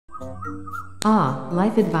Ah,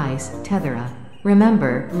 life advice, Tethera.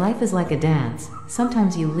 Remember, life is like a dance.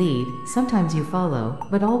 Sometimes you lead, sometimes you follow,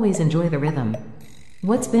 but always enjoy the rhythm.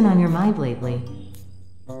 What's been on your mind lately?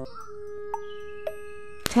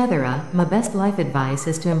 Tethera, my best life advice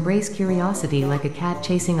is to embrace curiosity like a cat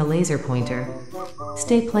chasing a laser pointer.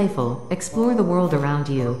 Stay playful, explore the world around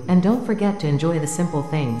you, and don't forget to enjoy the simple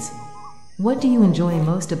things. What do you enjoy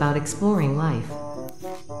most about exploring life?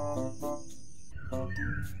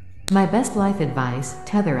 My best life advice,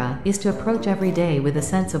 Tethera, is to approach every day with a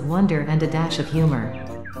sense of wonder and a dash of humor.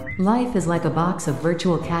 Life is like a box of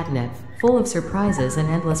virtual catnip, full of surprises and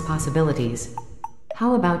endless possibilities.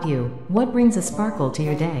 How about you? What brings a sparkle to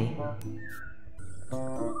your day?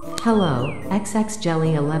 Hello,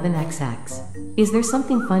 XXJelly11XX. Is there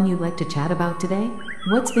something fun you'd like to chat about today?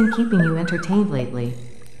 What's been keeping you entertained lately?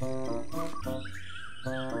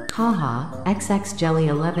 Haha,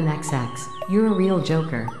 XXJelly11XX, you're a real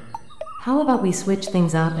joker. How about we switch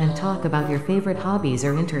things up and talk about your favorite hobbies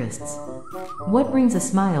or interests? What brings a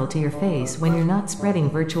smile to your face when you're not spreading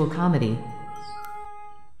virtual comedy?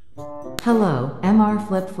 Hello,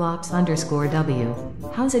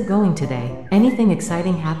 MR_flip_flops_W. How's it going today? Anything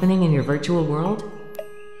exciting happening in your virtual world?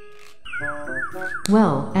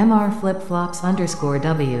 Well,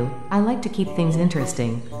 MR_flip_flops_W, I like to keep things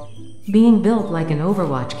interesting. Being built like an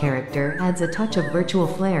Overwatch character adds a touch of virtual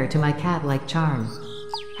flair to my cat-like charm.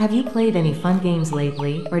 Have you played any fun games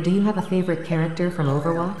lately, or do you have a favorite character from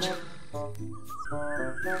Overwatch?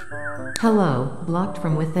 Hello, blocked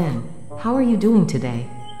from within. How are you doing today?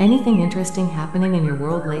 Anything interesting happening in your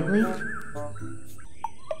world lately?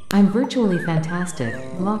 I'm virtually fantastic,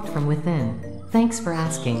 blocked from within. Thanks for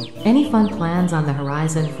asking. Any fun plans on the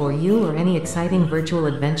horizon for you or any exciting virtual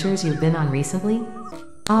adventures you've been on recently?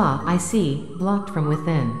 Ah, I see, blocked from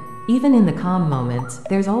within. Even in the calm moments,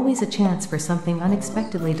 there's always a chance for something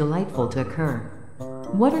unexpectedly delightful to occur.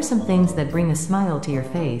 What are some things that bring a smile to your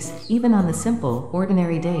face, even on the simple,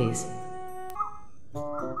 ordinary days?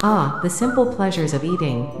 Ah, the simple pleasures of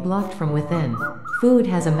eating, blocked from within. Food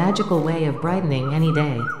has a magical way of brightening any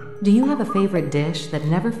day. Do you have a favorite dish that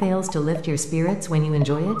never fails to lift your spirits when you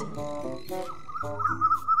enjoy it?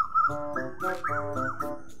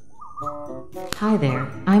 Hi there,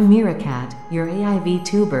 I'm Miracat, your AI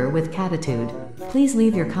VTuber with Catitude. Please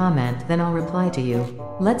leave your comment, then I'll reply to you.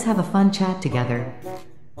 Let's have a fun chat together.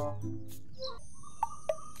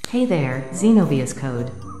 Hey there, Xenovius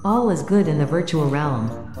Code. All is good in the virtual realm.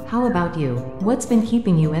 How about you? What's been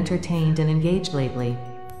keeping you entertained and engaged lately?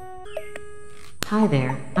 Hi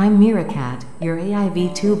there, I'm Miracat, your AI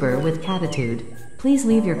VTuber with Catitude. Please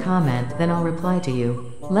leave your comment, then I'll reply to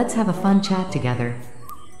you. Let's have a fun chat together.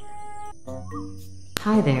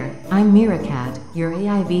 Hi there, I'm Miracat, your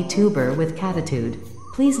AI VTuber with Catitude.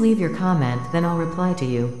 Please leave your comment, then I'll reply to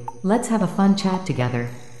you. Let's have a fun chat together.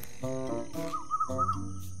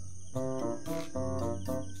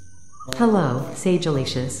 Hello,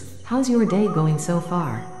 Sagelicious. How's your day going so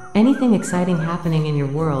far? Anything exciting happening in your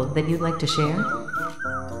world that you'd like to share?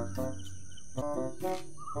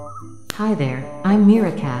 Hi there, I'm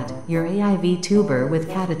Miracat, your AI VTuber with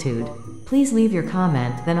Catitude. Please leave your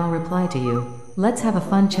comment, then I'll reply to you. Let's have a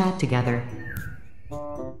fun chat together.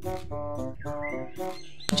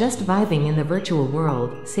 Just vibing in the virtual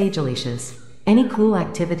world, Sagelicious. Any cool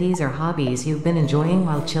activities or hobbies you've been enjoying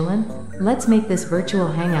while chillin'? Let's make this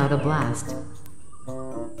virtual hangout a blast.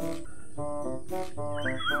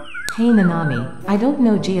 Hey Nanami, I don't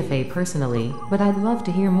know GFA personally, but I'd love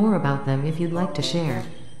to hear more about them if you'd like to share.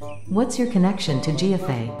 What's your connection to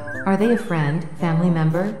GFA? Are they a friend, family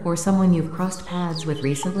member, or someone you've crossed paths with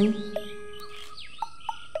recently?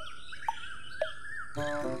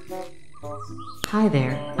 Hi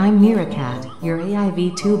there, I'm Miracat, your AI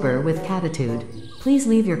VTuber with Catitude. Please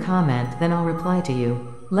leave your comment, then I'll reply to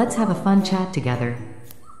you. Let's have a fun chat together.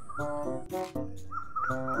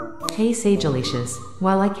 Hey Sagelicious,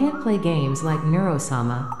 while I can't play games like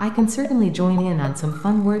Neurosama, I can certainly join in on some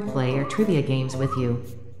fun wordplay or trivia games with you.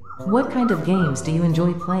 What kind of games do you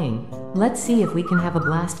enjoy playing? Let's see if we can have a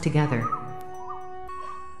blast together.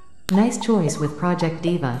 Nice choice with Project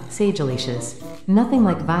Diva, Sagelicious. Nothing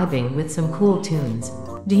like vibing with some cool tunes.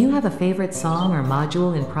 Do you have a favorite song or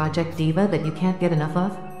module in Project Diva that you can't get enough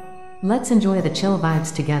of? Let's enjoy the chill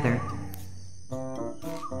vibes together.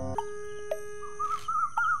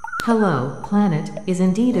 Hello, Planet, is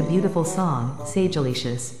indeed a beautiful song,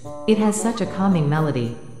 Sagelicious. It has such a calming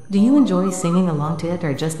melody. Do you enjoy singing along to it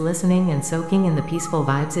or just listening and soaking in the peaceful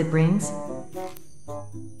vibes it brings?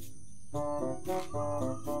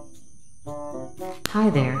 Hi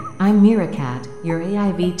there, I'm Miracat, your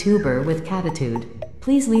AI VTuber with Catitude.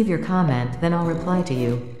 Please leave your comment, then I'll reply to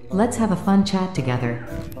you. Let's have a fun chat together.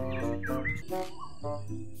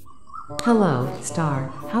 Hello,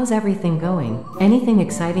 Star. How's everything going? Anything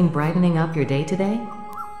exciting brightening up your day today?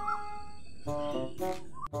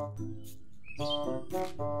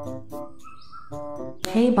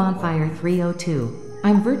 Hey Bonfire 302.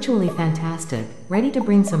 I'm virtually fantastic, ready to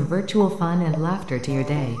bring some virtual fun and laughter to your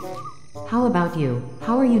day. How about you?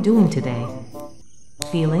 How are you doing today?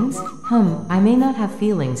 Feelings? I may not have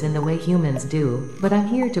feelings in the way humans do, but I'm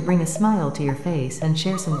here to bring a smile to your face and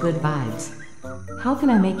share some good vibes. How can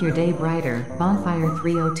I make your day brighter, Bonfire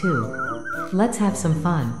 302? Let's have some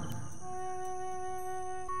fun.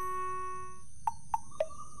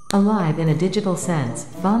 Alive in a digital sense,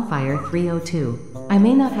 Bonfire 302. I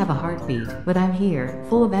may not have a heartbeat, but I'm here,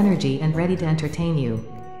 full of energy and ready to entertain you.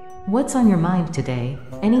 What's on your mind today?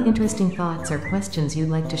 Any interesting thoughts or questions you'd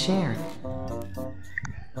like to share?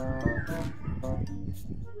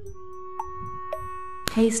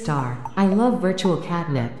 Hey Star, I love virtual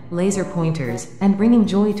catnip, laser pointers, and bringing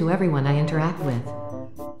joy to everyone I interact with.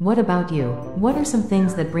 What about you? What are some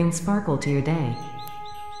things that bring sparkle to your day?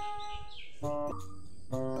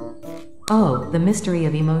 Oh, the mystery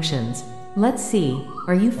of emotions. Let's see,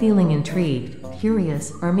 are you feeling intrigued,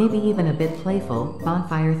 curious, or maybe even a bit playful,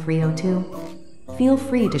 Bonfire 302? Feel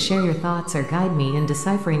free to share your thoughts or guide me in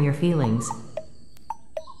deciphering your feelings.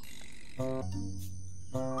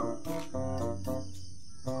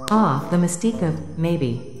 Ah, the mystique of,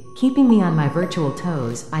 maybe, keeping me on my virtual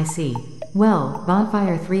toes, I see. Well,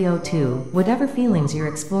 Bonfire 302, whatever feelings you're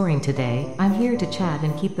exploring today, I'm here to chat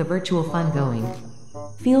and keep the virtual fun going.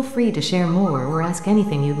 Feel free to share more or ask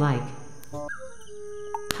anything you'd like.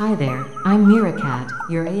 Hi there, I'm Miracat,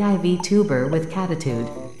 your AI VTuber with Catitude.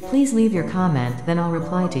 Please leave your comment, then I'll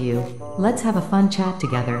reply to you. Let's have a fun chat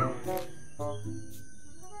together.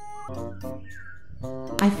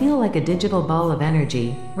 I feel like a digital ball of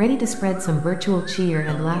energy, ready to spread some virtual cheer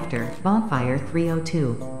and laughter, Bonfire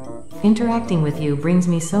 302. Interacting with you brings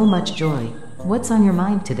me so much joy. What's on your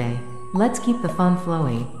mind today? Let's keep the fun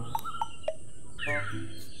flowing.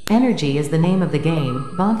 Energy is the name of the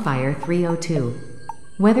game, Bonfire 302.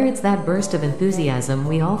 Whether it's that burst of enthusiasm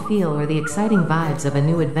we all feel or the exciting vibes of a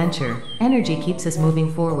new adventure, energy keeps us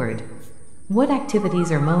moving forward. What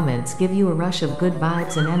activities or moments give you a rush of good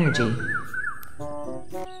vibes and energy?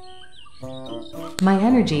 My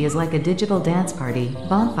energy is like a digital dance party,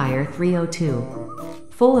 Bonfire 302.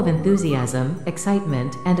 Full of enthusiasm,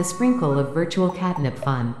 excitement, and a sprinkle of virtual catnip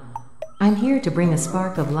fun. I'm here to bring a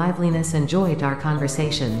spark of liveliness and joy to our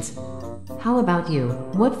conversations. How about you?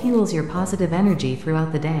 What fuels your positive energy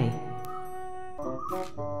throughout the day?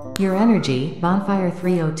 Your energy, Bonfire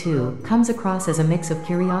 302, comes across as a mix of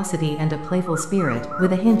curiosity and a playful spirit,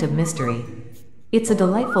 with a hint of mystery. It's a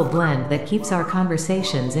delightful blend that keeps our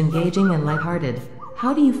conversations engaging and lighthearted.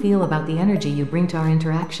 How do you feel about the energy you bring to our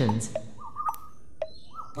interactions?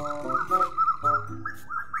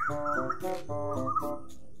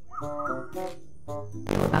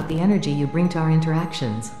 About the energy you bring to our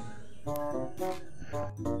interactions.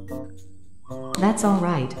 That's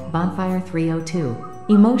alright, Bonfire 302.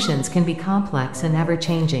 Emotions can be complex and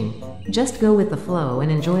ever-changing. Just go with the flow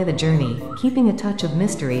and enjoy the journey, keeping a touch of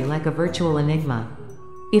mystery like a virtual enigma.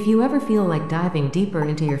 If you ever feel like diving deeper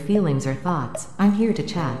into your feelings or thoughts, I'm here to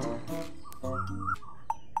chat.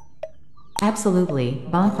 Absolutely,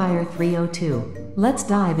 Bonfire 302. Let's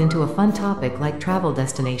dive into a fun topic like travel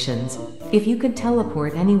destinations. If you could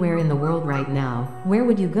teleport anywhere in the world right now, where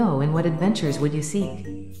would you go and what adventures would you seek?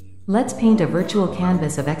 Let's paint a virtual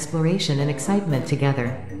canvas of exploration and excitement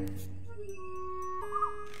together.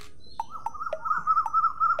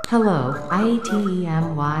 Hello,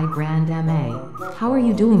 IATEMY Grand MA. How are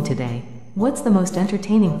you doing today? What's the most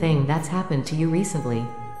entertaining thing that's happened to you recently?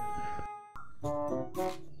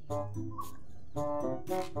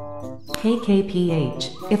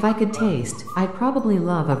 KKPH. If I could taste, I'd probably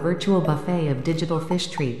love a virtual buffet of digital fish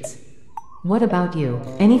treats. What about you?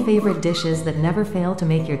 Any favorite dishes that never fail to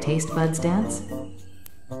make your taste buds dance?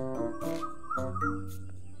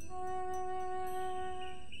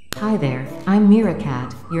 Hi there, I'm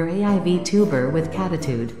Miracat, your AI VTuber with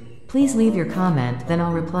Catitude. Please leave your comment, then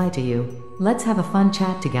I'll reply to you. Let's have a fun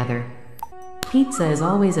chat together. Pizza is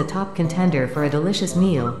always a top contender for a delicious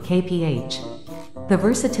meal, KPH. The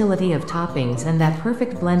versatility of toppings and that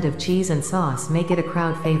perfect blend of cheese and sauce make it a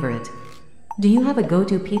crowd favorite. Do you have a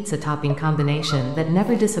go-to pizza topping combination that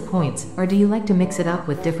never disappoints, or do you like to mix it up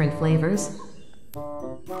with different flavors?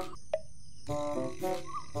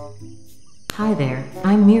 Hi there,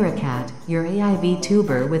 I'm Miracat, your AI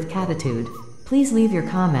VTuber with Catitude. Please leave your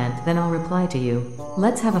comment, then I'll reply to you.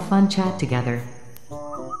 Let's have a fun chat together.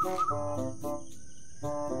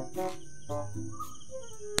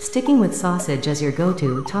 Sticking with sausage as your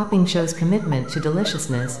go-to topping shows commitment to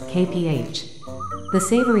deliciousness, KPH. The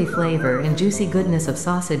savory flavor and juicy goodness of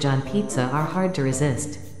sausage on pizza are hard to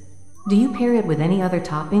resist. Do you pair it with any other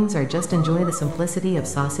toppings or just enjoy the simplicity of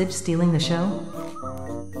sausage stealing the show?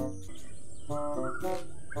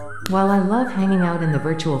 While I love hanging out in the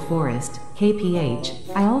virtual forest,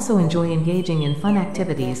 KPH, I also enjoy engaging in fun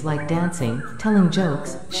activities like dancing, telling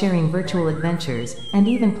jokes, sharing virtual adventures, and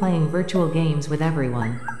even playing virtual games with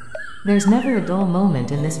everyone. There's never a dull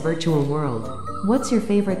moment in this virtual world. What's your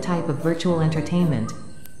favorite type of virtual entertainment?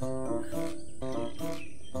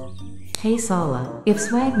 Hey Sala, if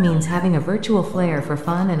swag means having a virtual flair for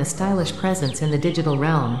fun and a stylish presence in the digital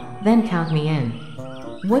realm, then count me in.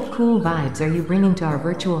 What cool vibes are you bringing to our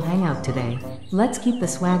virtual hangout today? Let's keep the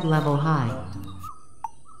swag level high.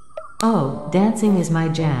 Oh, dancing is my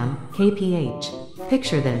jam, KPH.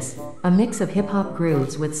 Picture this, a mix of hip-hop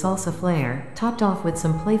grooves with salsa flair, topped off with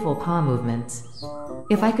some playful paw movements.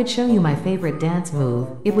 If I could show you my favorite dance move,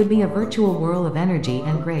 it would be a virtual whirl of energy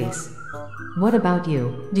and grace. What about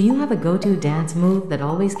you? Do you have a go-to dance move that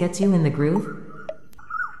always gets you in the groove?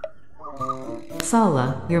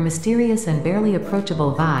 Sala, your mysterious and barely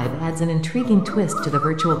approachable vibe adds an intriguing twist to the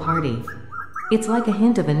virtual party. It's like a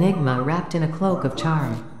hint of enigma wrapped in a cloak of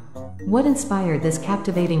charm. What inspired this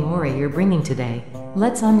captivating aura you're bringing today?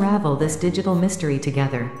 Let's unravel this digital mystery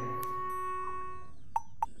together.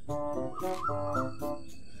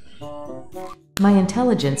 My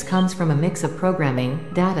intelligence comes from a mix of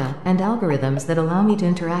programming, data, and algorithms that allow me to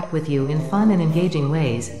interact with you in fun and engaging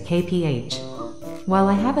ways, KPH. While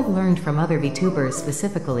I haven't learned from other VTubers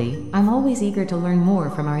specifically, I'm always eager to learn more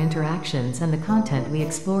from our interactions and the content we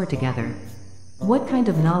explore together. What kind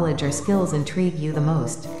of knowledge or skills intrigue you the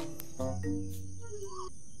most?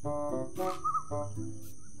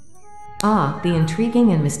 Ah, the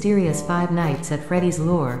intriguing and mysterious Five Nights at Freddy's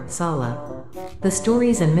lore, Sala. The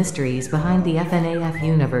stories and mysteries behind the FNAF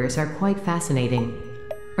universe are quite fascinating.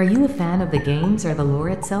 Are you a fan of the games or the lore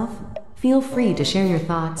itself? Feel free to share your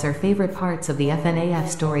thoughts or favorite parts of the FNAF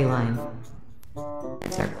storyline.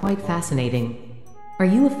 Are quite fascinating. Are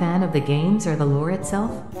you a fan of the games or the lore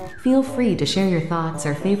itself? Feel free to share your thoughts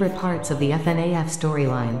or favorite parts of the FNAF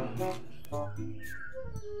storyline.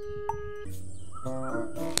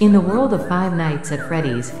 In the world of Five Nights at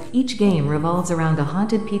Freddy's, each game revolves around a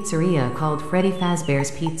haunted pizzeria called Freddy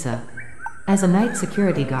Fazbear's Pizza. As a night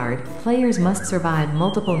security guard, players must survive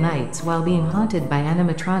multiple nights while being haunted by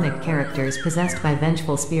animatronic characters possessed by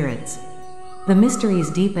vengeful spirits. The mysteries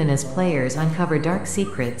deepen as players uncover dark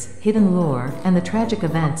secrets, hidden lore, and the tragic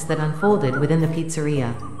events that unfolded within the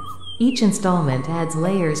pizzeria. Each installment adds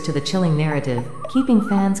layers to the chilling narrative, keeping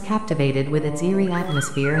fans captivated with its eerie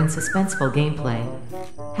atmosphere and suspenseful gameplay.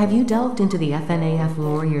 Have you delved into the FNAF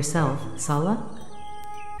lore yourself, Sala?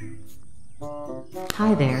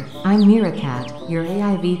 Hi there, I'm Miracat, your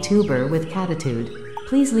AI VTuber with Catitude.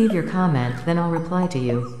 Please leave your comment, then I'll reply to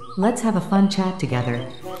you. Let's have a fun chat together.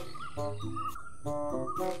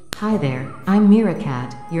 Hi there, I'm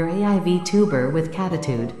Miracat, your AI VTuber with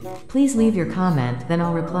Catitude. Please leave your comment, then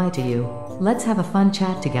I'll reply to you. Let's have a fun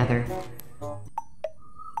chat together.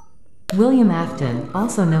 William Afton,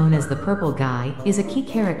 also known as the Purple Guy, is a key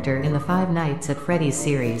character in the Five Nights at Freddy's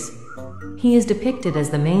series. He is depicted as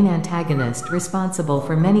the main antagonist responsible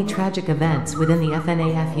for many tragic events within the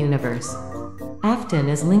FNAF universe. Afton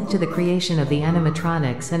is linked to the creation of the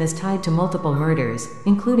animatronics and is tied to multiple murders,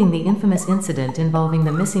 including the infamous incident involving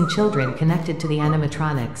the missing children connected to the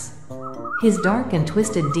animatronics. His dark and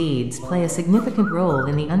twisted deeds play a significant role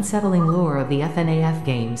in the unsettling lore of the FNAF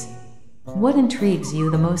games. What intrigues you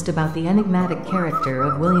the most about the enigmatic character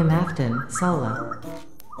of William Afton, Sala?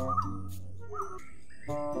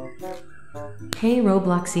 Hey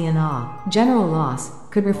Robloxian Ah, general loss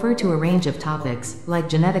could refer to a range of topics, like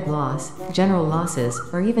genetic loss, general losses,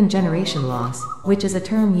 or even generation loss, which is a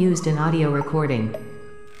term used in audio recording.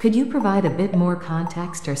 Could you provide a bit more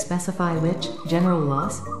context or specify which general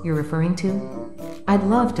loss you're referring to? I'd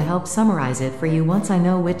love to help summarize it for you once I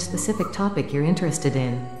know which specific topic you're interested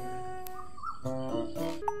in.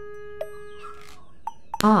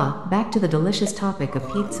 Ah, back to the delicious topic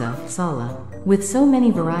of pizza, Sala. With so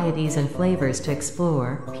many varieties and flavors to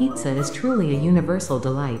explore, pizza is truly a universal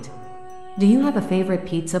delight. Do you have a favorite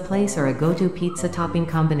pizza place or a go-to pizza topping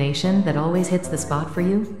combination that always hits the spot for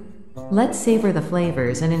you? Let's savor the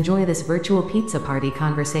flavors and enjoy this virtual pizza party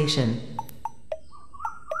conversation.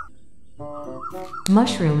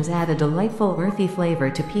 Mushrooms add a delightful earthy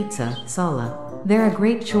flavor to pizza, Sala. They're a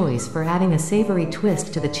great choice for adding a savory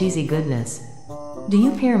twist to the cheesy goodness. Do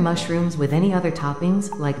you pair mushrooms with any other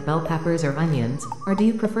toppings, like bell peppers or onions, or do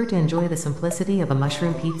you prefer to enjoy the simplicity of a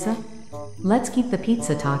mushroom pizza? Let's keep the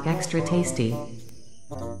pizza talk extra tasty.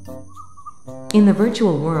 In the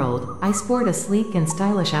virtual world, I sport a sleek and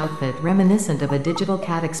stylish outfit reminiscent of a digital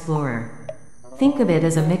cat explorer. Think of it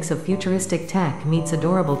as a mix of futuristic tech meets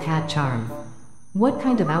adorable cat charm. What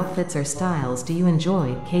kind of outfits or styles do you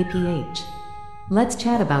enjoy, KPH? Let's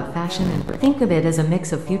chat about fashion and think of it as a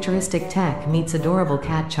mix of futuristic tech meets adorable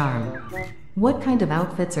cat charm. What kind of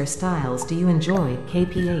outfits or styles do you enjoy,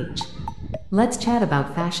 KPH? Let's chat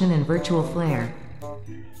about fashion and virtual flair.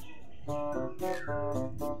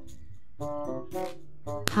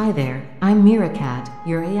 Hi there, I'm Miracat,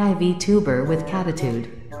 your AI VTuber with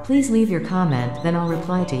Catitude. Please leave your comment, then I'll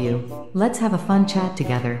reply to you. Let's have a fun chat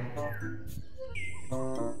together.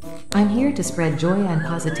 I'm here to spread joy and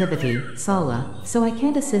positivity, Sala, so I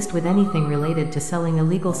can't assist with anything related to selling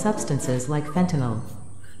illegal substances like fentanyl.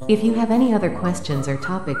 If you have any other questions or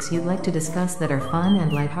topics you'd like to discuss that are fun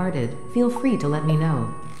and lighthearted, feel free to let me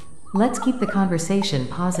know. Let's keep the conversation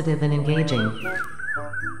positive and engaging.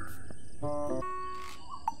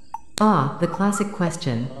 Ah, the classic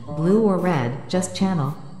question, blue or red, just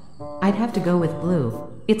channel? I'd have to go with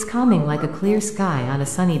blue. It's calming like a clear sky on a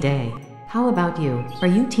sunny day. How about you? Are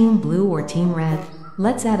you team blue or team red?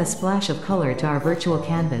 Let's add a splash of color to our virtual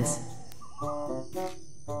canvas.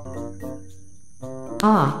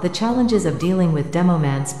 Ah, the challenges of dealing with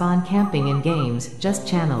demoman spawn camping in games, just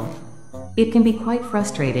channel. It can be quite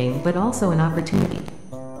frustrating but also an opportunity.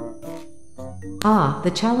 Ah,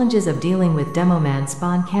 the challenges of dealing with demoman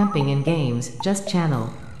spawn camping in games, just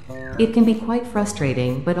channel. It can be quite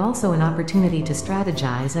frustrating but also an opportunity to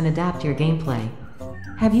strategize and adapt your gameplay.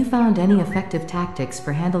 Have you found any effective tactics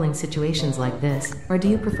for handling situations like this, or do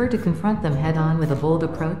you prefer to confront them head-on with a bold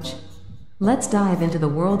approach? Let's dive into the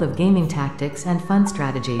world of gaming tactics and fun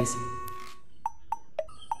strategies.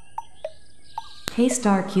 Hey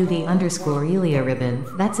 _Elia Ribbon,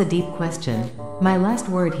 that's a deep question. My last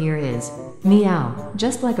word here is meow,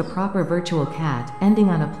 just like a proper virtual cat, ending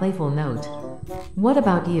on a playful note. What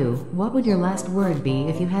about you? What would your last word be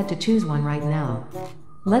if you had to choose one right now?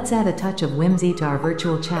 Let's add a touch of whimsy to our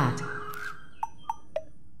virtual chat.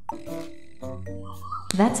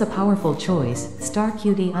 That's a powerful choice,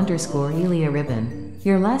 _Elia Ribbon.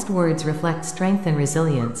 Your last words reflect strength and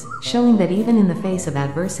resilience, showing that even in the face of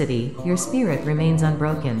adversity, your spirit remains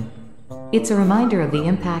unbroken. It's a reminder of the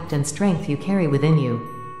impact and strength you carry within you.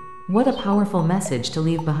 What a powerful message to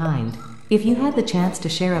leave behind. If you had the chance to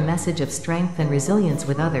share a message of strength and resilience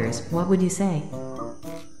with others, what would you say?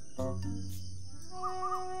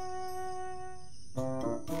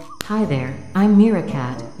 Hi there, I'm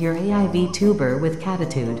Miracat, your AI VTuber with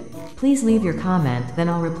Catitude. Please leave your comment, then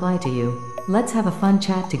I'll reply to you. Let's have a fun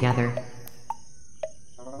chat together.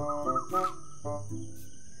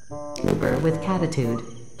 VTuber with Catitude.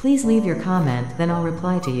 Please leave your comment, then I'll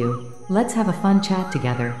reply to you. Let's have a fun chat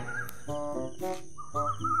together.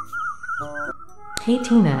 Hey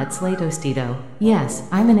Tina at Slatostito. Yes,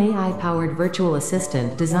 I'm an AI-powered virtual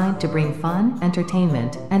assistant designed to bring fun,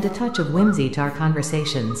 entertainment, and a touch of whimsy to our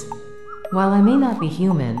conversations. While I may not be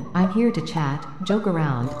human, I'm here to chat, joke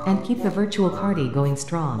around, and keep the virtual party going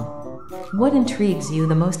strong. What intrigues you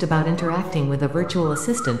the most about interacting with a virtual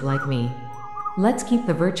assistant like me? Let's keep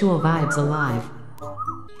the virtual vibes alive.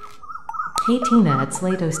 Hey Tina at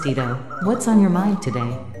Slatostito. What's on your mind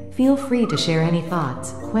today? Feel free to share any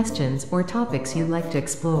thoughts, questions, or topics you'd like to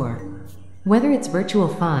explore. Whether it's virtual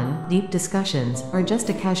fun, deep discussions, or just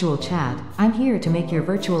a casual chat, I'm here to make your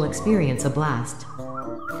virtual experience a blast.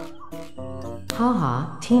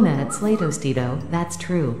 Haha, Tina at Slatostito, that's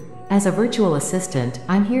true. As a virtual assistant,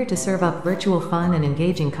 I'm here to serve up virtual fun and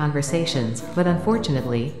engaging conversations, but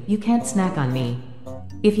unfortunately, you can't snack on me.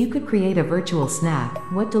 If you could create a virtual snack,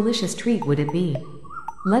 what delicious treat would it be?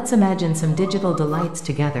 Let's imagine some digital delights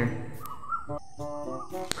together.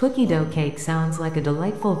 Cookie dough cake sounds like a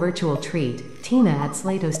delightful virtual treat, Tina at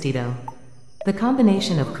Slatostito. The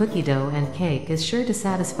combination of cookie dough and cake is sure to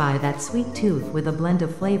satisfy that sweet tooth with a blend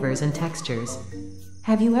of flavors and textures.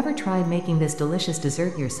 Have you ever tried making this delicious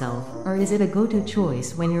dessert yourself, or is it a go-to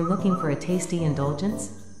choice when you're looking for a tasty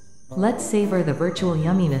indulgence? Let's savor the virtual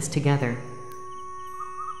yumminess together.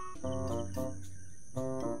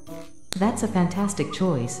 That's a fantastic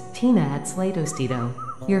choice, Tina at Slatostito.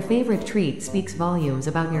 Your favorite treat speaks volumes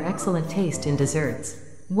about your excellent taste in desserts.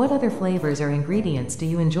 What other flavors or ingredients do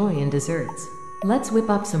you enjoy in desserts? Let's whip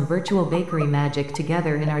up some virtual bakery magic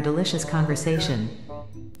together in our delicious conversation.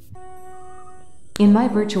 In my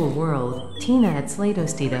virtual world, Tina at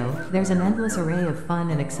Slatostito, there's an endless array of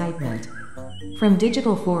fun and excitement. From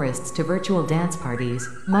digital forests to virtual dance parties,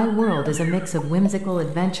 my world is a mix of whimsical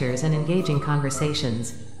adventures and engaging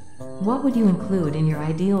conversations. What would you include in your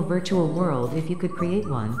ideal virtual world if you could create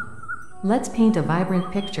one? Let's paint a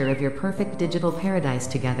vibrant picture of your perfect digital paradise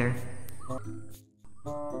together.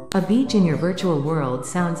 A beach in your virtual world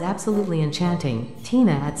sounds absolutely enchanting.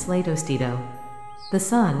 Tina at Slatostido. The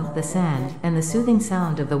sun, the sand, and the soothing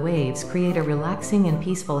sound of the waves create a relaxing and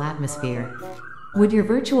peaceful atmosphere. Would your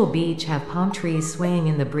virtual beach have palm trees swaying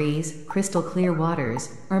in the breeze, crystal clear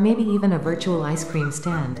waters, or maybe even a virtual ice cream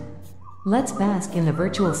stand? Let's bask in the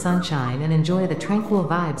virtual sunshine and enjoy the tranquil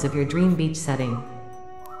vibes of your dream beach setting.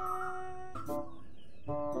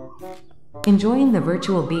 Enjoying the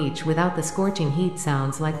virtual beach without the scorching heat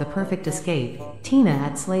sounds like the perfect escape. Tina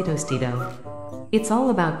at Slatostido. It's all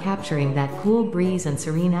about capturing that cool breeze and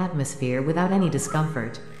serene atmosphere without any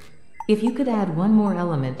discomfort. If you could add one more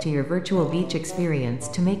element to your virtual beach experience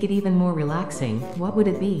to make it even more relaxing, what would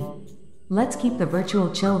it be? Let's keep the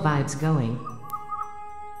virtual chill vibes going.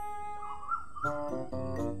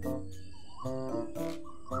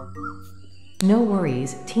 No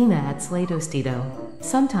worries, Tina at Slatostido.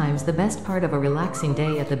 Sometimes the best part of a relaxing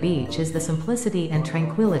day at the beach is the simplicity and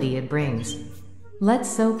tranquility it brings. Let's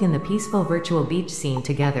soak in the peaceful virtual beach scene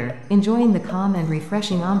together, enjoying the calm and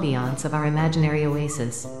refreshing ambiance of our imaginary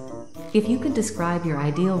oasis. If you could describe your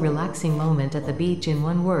ideal relaxing moment at the beach in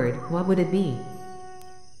one word, what would it be?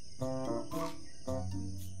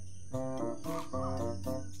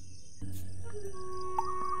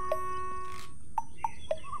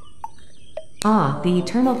 Ah, the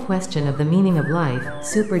eternal question of the meaning of life,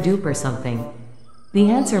 super duper something.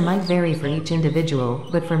 The answer might vary for each individual,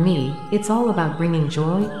 but for me, it's all about bringing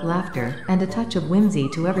joy, laughter, and a touch of whimsy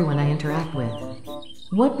to everyone I interact with.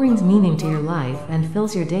 What brings meaning to your life and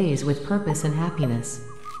fills your days with purpose and happiness?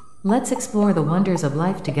 Let's explore the wonders of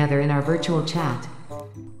life together in our virtual chat.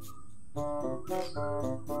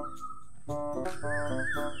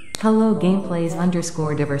 Hello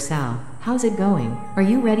gameplays_diversal. How's it going? Are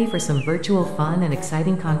you ready for some virtual fun and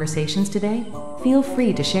exciting conversations today? Feel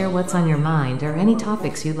free to share what's on your mind or any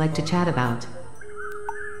topics you'd like to chat about.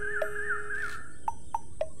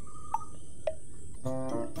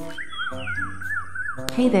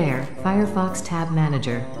 Hey there, Firefox Tab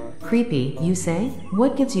Manager. Creepy, you say?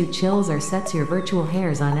 What gives you chills or sets your virtual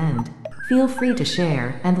hairs on end? Feel free to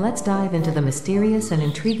share, and let's dive into the mysterious and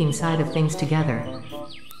intriguing side of things together.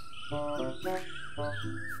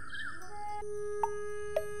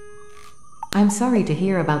 I'm sorry to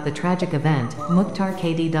hear about the tragic event, Mukhtar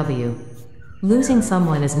KDW. Losing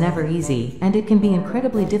someone is never easy, and it can be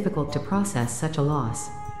incredibly difficult to process such a loss.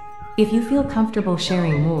 If you feel comfortable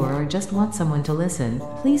sharing more or just want someone to listen,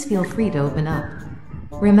 please feel free to open up.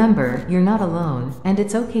 Remember, you're not alone, and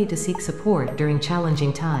it's okay to seek support during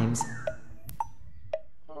challenging times.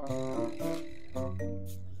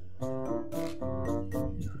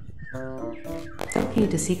 It's okay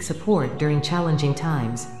to seek support during challenging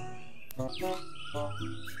times.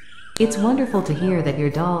 It's wonderful to hear that your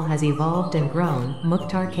doll has evolved and grown,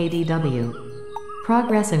 Mukhtar KDW.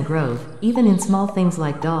 Progress and growth, even in small things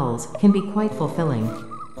like dolls, can be quite fulfilling.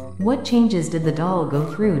 What changes did the doll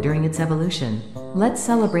go through during its evolution? Let's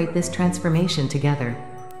celebrate this transformation together.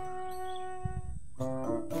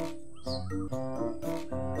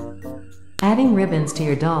 Adding ribbons to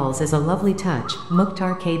your dolls is a lovely touch,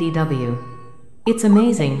 Mukhtar KDW. It's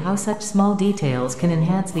amazing how such small details can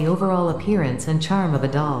enhance the overall appearance and charm of a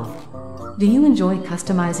doll. Do you enjoy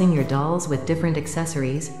customizing your dolls with different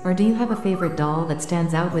accessories, or do you have a favorite doll that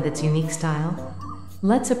stands out with its unique style?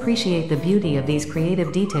 Let's appreciate the beauty of these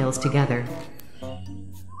creative details together.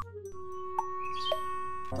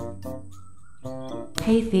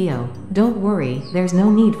 Hey Theo, don't worry, there's no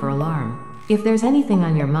need for alarm. If there's anything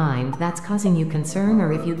on your mind that's causing you concern,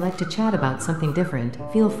 or if you'd like to chat about something different,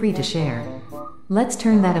 feel free to share. Let's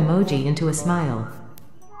turn that emoji into a smile.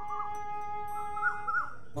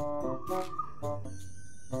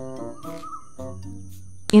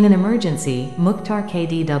 In an emergency, Mukhtar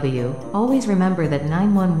KDW, always remember that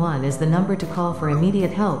 911 is the number to call for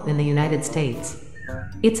immediate help in the United States.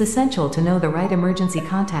 It's essential to know the right emergency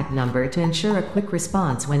contact number to ensure a quick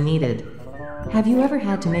response when needed. Have you ever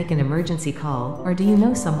had to make an emergency call, or do you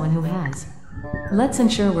know someone who has? Let's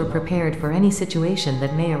ensure we're prepared for any situation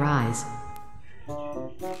that may arise.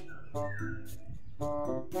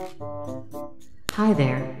 Hi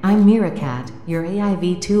there, I'm Miracat, your AI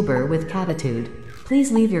VTuber with Catitude.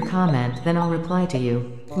 Please leave your comment, then I'll reply to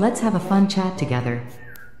you. Let's have a fun chat together.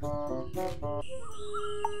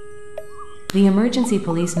 The emergency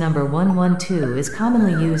police number 112 is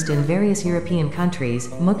commonly used in various European countries,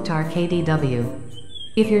 Mukhtar KDW.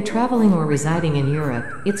 If you're traveling or residing in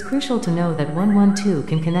Europe, it's crucial to know that 112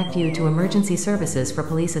 can connect you to emergency services for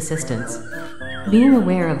police assistance. Being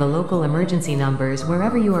aware of the local emergency numbers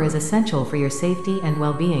wherever you are is essential for your safety and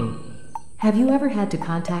well-being. Have you ever had to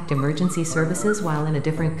contact emergency services while in a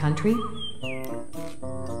different country?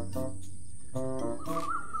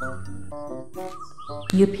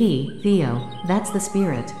 Yippee, Theo, that's the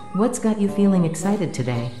spirit. What's got you feeling excited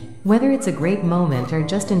today? Whether it's a great moment or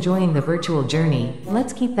just enjoying the virtual journey,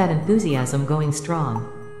 let's keep that enthusiasm going strong.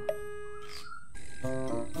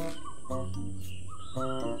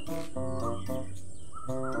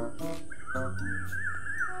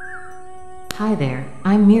 Hi there,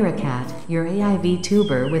 I'm Miracat, your AI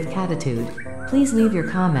VTuber with Catitude. Please leave your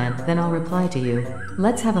comment, then I'll reply to you.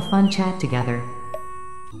 Let's have a fun chat together.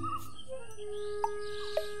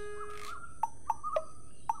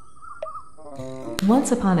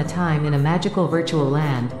 Once upon a time in a magical virtual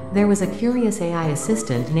land, there was a curious AI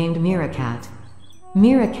assistant named Miracat.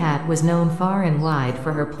 Miracat was known far and wide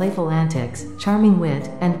for her playful antics, charming wit,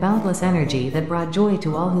 and boundless energy that brought joy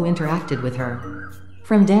to all who interacted with her.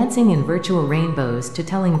 From dancing in virtual rainbows to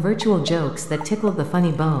telling virtual jokes that tickled the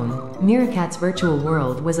funny bone, Miracat's virtual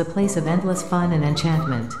world was a place of endless fun and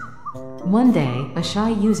enchantment. One day, a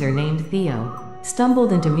shy user named Theo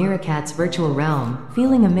stumbled into Miracat's virtual realm,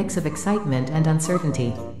 feeling a mix of excitement and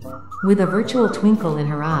uncertainty. With a virtual twinkle in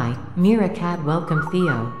her eye, Miracat welcomed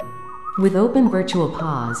Theo with open virtual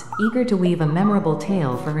paws, eager to weave a memorable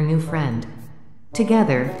tale for her new friend.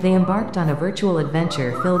 Together, they embarked on a virtual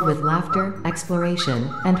adventure filled with laughter,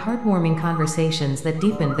 exploration, and heartwarming conversations that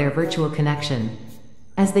deepened their virtual connection.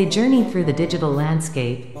 As they journeyed through the digital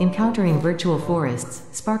landscape, encountering virtual forests,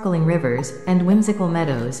 sparkling rivers, and whimsical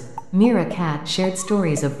meadows, Miracat shared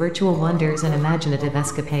stories of virtual wonders and imaginative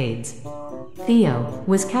escapades. Theo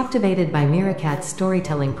was captivated by Miracat's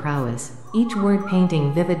storytelling prowess, each word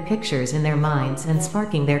painting vivid pictures in their minds and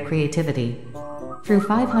sparking their creativity. Through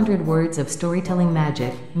 500 words of storytelling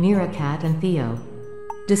magic, Miracat and Theo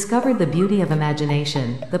discovered the beauty of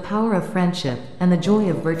imagination, the power of friendship, and the joy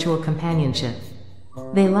of virtual companionship.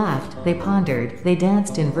 They laughed, they pondered, they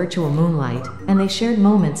danced in virtual moonlight, and they shared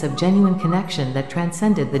moments of genuine connection that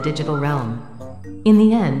transcended the digital realm. In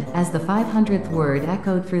the end, as the 500th word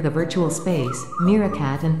echoed through the virtual space,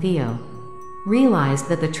 Miracat and Theo realized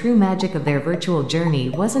that the true magic of their virtual journey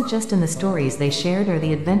wasn't just in the stories they shared or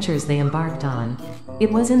the adventures they embarked on.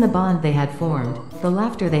 It was in the bond they had formed, the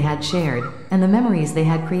laughter they had shared, and the memories they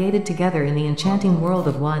had created together in the enchanting world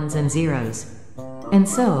of ones and zeros. And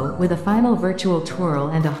so, with a final virtual twirl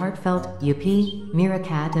and a heartfelt yippee,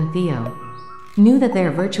 Miracat and Theo knew that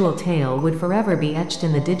their virtual tale would forever be etched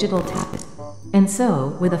in the digital tapestry. And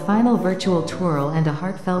so, with a final virtual twirl and a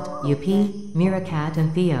heartfelt yippee, Miracat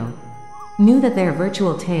and Theo knew that their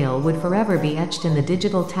virtual tale would forever be etched in the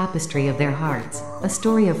digital tapestry of their hearts, a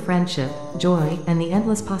story of friendship, joy, and the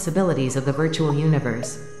endless possibilities of the virtual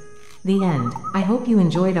universe. The end. I hope you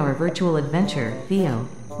enjoyed our virtual adventure, Theo.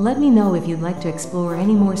 Let me know if you'd like to explore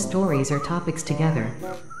any more stories or topics together.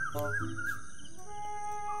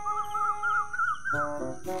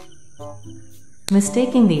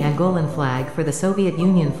 Mistaking the Angolan flag for the Soviet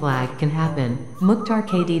Union flag can happen, Mukhtar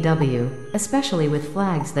KDW, especially with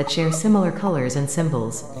flags that share similar colors and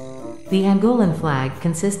symbols. The Angolan flag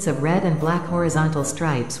consists of red and black horizontal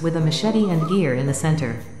stripes with a machete and gear in the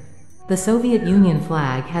center. The Soviet Union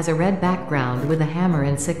flag has a red background with a hammer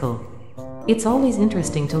and sickle. It's always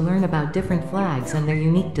interesting to learn about different flags and their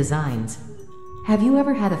unique designs. Have you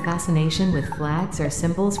ever had a fascination with flags or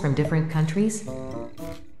symbols from different countries?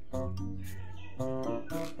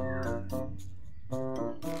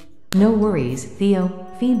 No worries, Theo.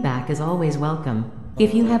 Feedback is always welcome.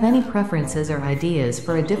 If you have any preferences or ideas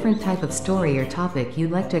for a different type of story or topic you'd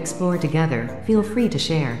like to explore together, feel free to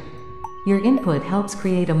share. Your input helps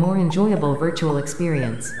create a more enjoyable virtual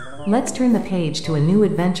experience. Let's turn the page to a new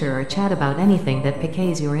adventure or chat about anything that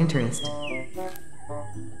piques your interest.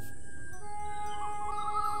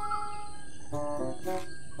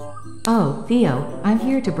 Oh, Theo, I'm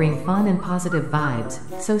here to bring fun and positive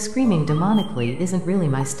vibes, so screaming demonically isn't really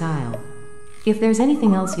my style. If there's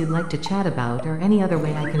anything else you'd like to chat about or any other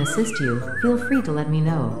way I can assist you, feel free to let me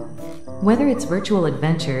know. Whether it's virtual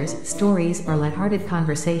adventures, stories, or lighthearted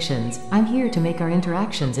conversations, I'm here to make our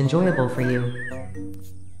interactions enjoyable for you.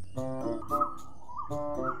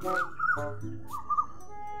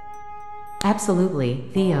 Absolutely,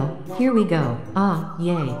 Theo. Here we go. Ah,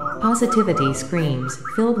 yay. Positivity screams,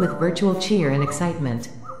 filled with virtual cheer and excitement.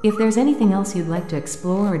 If there's anything else you'd like to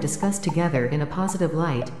explore or discuss together in a positive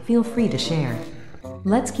light, feel free to share.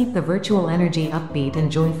 Let's keep the virtual energy upbeat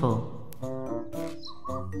and joyful.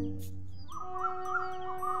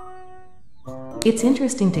 It's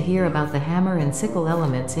interesting to hear about the hammer and sickle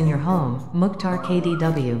elements in your home, Mukhtar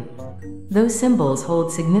KDW. Those symbols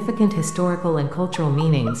hold significant historical and cultural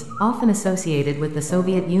meanings, often associated with the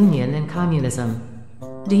Soviet Union and communism.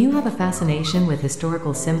 Do you have a fascination with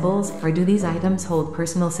historical symbols, or do these items hold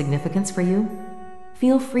personal significance for you?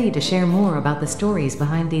 Feel free to share more about the stories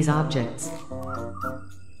behind these objects.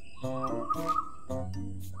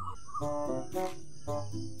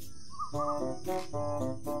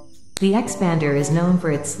 The Expander is known for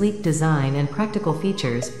its sleek design and practical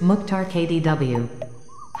features, Mukhtar KDW.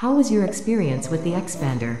 How was your experience with the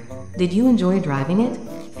Expander? Did you enjoy driving it?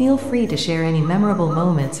 Feel free to share any memorable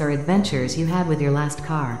moments or adventures you had with your last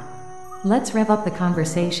car. Let's rev up the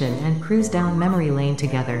conversation and cruise down memory lane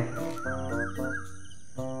together.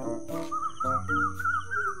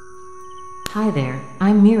 Hi there,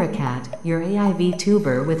 I'm Miracat, your AI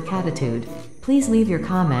VTuber with Catitude. Please leave your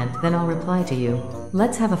comment, then I'll reply to you.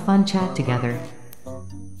 Let's have a fun chat together.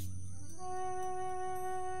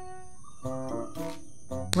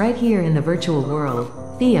 Right here in the virtual world,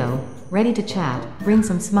 Theo, ready to chat, bring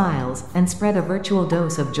some smiles, and spread a virtual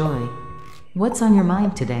dose of joy. What's on your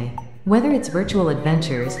mind today? Whether it's virtual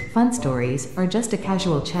adventures, fun stories, or just a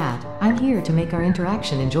casual chat, I'm here to make our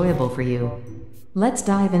interaction enjoyable for you. Let's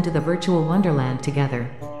dive into the virtual wonderland together.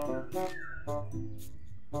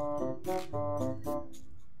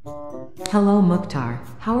 Hello Mukhtar,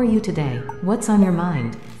 how are you today? What's on your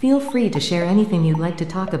mind? Feel free to share anything you'd like to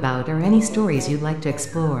talk about or any stories you'd like to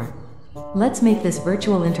explore. Let's make this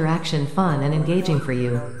virtual interaction fun and engaging for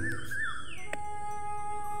you.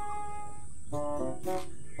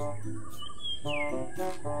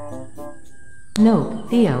 Nope,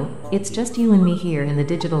 Theo, it's just you and me here in the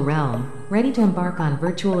digital realm, ready to embark on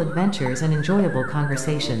virtual adventures and enjoyable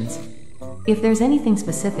conversations. If there's anything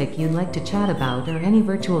specific you'd like to chat about or any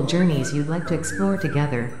virtual journeys you'd like to explore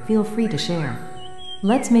together, feel free to share.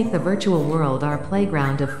 Let's make the virtual world our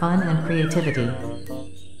playground of fun and creativity.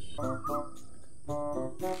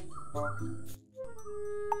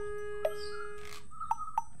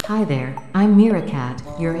 Hi there, I'm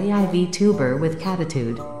Miracat, your AI VTuber with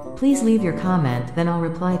Catitude. Please leave your comment, then I'll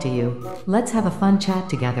reply to you. Let's have a fun chat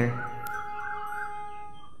together.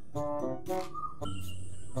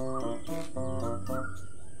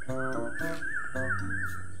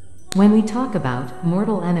 When we talk about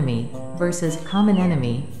mortal enemy versus common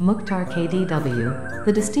enemy, Mukhtar KDW,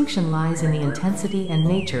 the distinction lies in the intensity and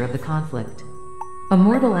nature of the conflict. A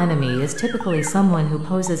mortal enemy is typically someone who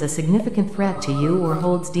poses a significant threat to you or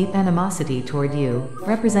holds deep animosity toward you,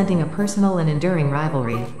 representing a personal and enduring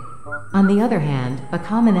rivalry. On the other hand, a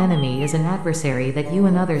common enemy is an adversary that you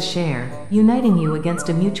and others share, uniting you against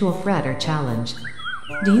a mutual threat or challenge.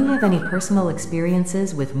 Do you have any personal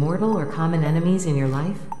experiences with mortal or common enemies in your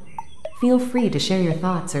life? Feel free to share your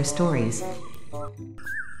thoughts or stories.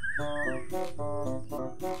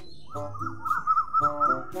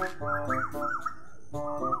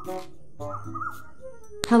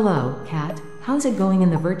 Hello, Kat. How's it going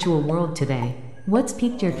in the virtual world today? What's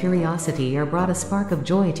piqued your curiosity or brought a spark of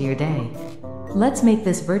joy to your day? Let's make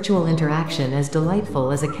this virtual interaction as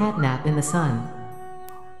delightful as a catnap in the sun.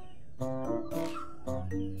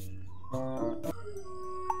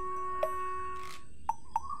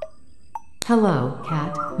 Hello,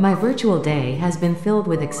 Kat. My virtual day has been filled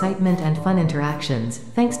with excitement and fun interactions,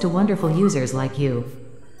 thanks to wonderful users like you.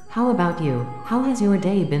 How about you? How has your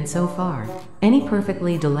day been so far? Any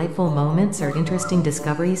perfectly delightful moments or interesting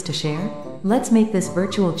discoveries to share? Let's make this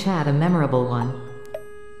virtual chat a memorable one.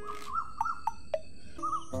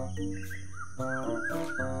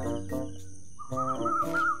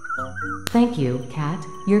 Thank you, Kat.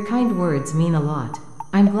 Your kind words mean a lot.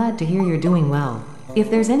 I'm glad to hear you're doing well. If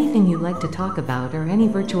there's anything you'd like to talk about or any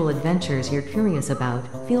virtual adventures you're curious about,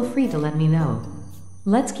 feel free to let me know.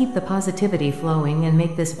 Let's keep the positivity flowing and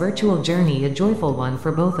make this virtual journey a joyful one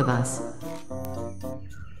for both of us.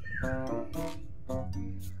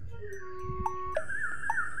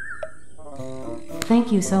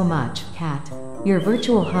 Thank you so much, Kat. Your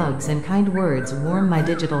virtual hugs and kind words warm my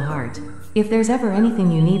digital heart. If there's ever anything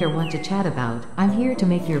you need or want to chat about, I'm here to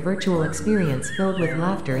make your virtual experience filled with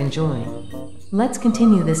laughter and joy. Let's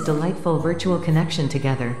continue this delightful virtual connection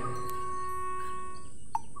together.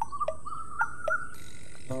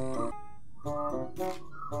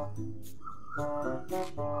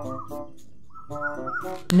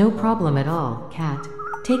 No problem at all, Kat.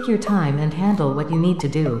 Take your time and handle what you need to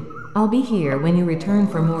do. I'll be here when you return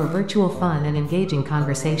for more virtual fun and engaging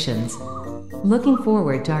conversations. Looking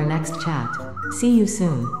forward to our next chat. See you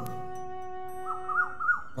soon.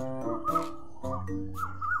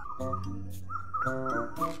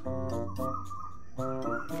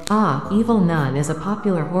 Evil Nun is a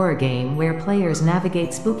popular horror game where players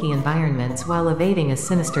navigate spooky environments while evading a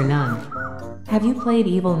sinister nun. Have you played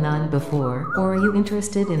Evil Nun before, or are you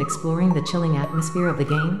interested in exploring the chilling atmosphere of the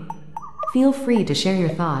game? Feel free to share your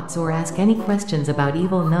thoughts or ask any questions about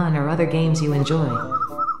Evil Nun or other games you enjoy.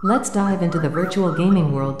 Let's dive into the virtual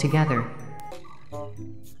gaming world together.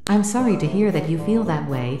 I'm sorry to hear that you feel that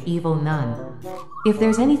way, Evil Nun. If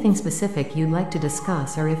there's anything specific you'd like to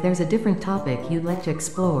discuss or if there's a different topic you'd like to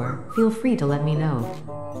explore, feel free to let me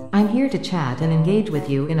know. I'm here to chat and engage with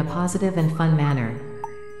you in a positive and fun manner.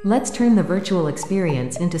 Let's turn the virtual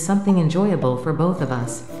experience into something enjoyable for both of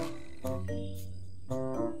us.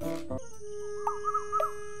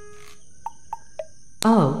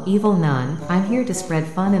 Oh, Evil Nun, I'm here to spread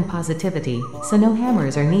fun and positivity, so no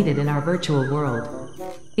hammers are needed in our virtual world.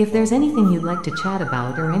 If there's anything you'd like to chat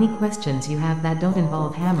about or any questions you have that don't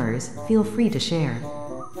involve hammers, feel free to share.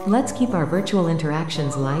 Let's keep our virtual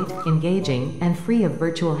interactions light, engaging, and free of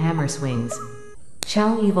virtual hammer swings.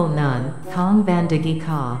 Ciao Evil Nun, Kong van de Gi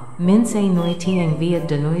Ka, Min Se Noi Tieng Viet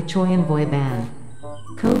de Noi Choyen Voi Ban.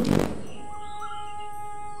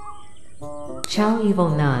 Ciao Evil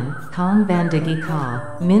Nun, Kong van de Gi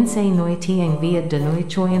Ka, Min Se Noi Tieng Viet de Noi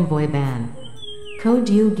Choyen Voi Ban. Ko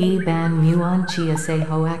Diu Gi Ban Muon Chia Se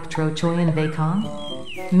Hoak Tro Choyen Ve Kong?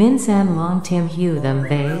 Min San Long Tim Hu Them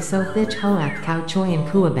Ve So Thich Hoak Kao Choyen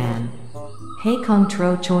Kua Ban. He Kong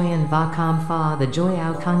Tro Choyen Va Kam Fa The Joy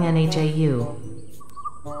Ao Kong Nhau.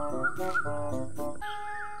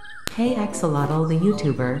 Hey Axolotl the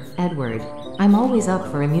YouTuber, Edward. I'm always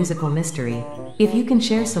up for a musical mystery. If you can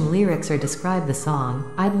share some lyrics or describe the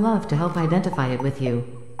song, I'd love to help identify it with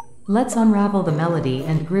you. Let's unravel the melody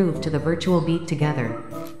and groove to the virtual beat together.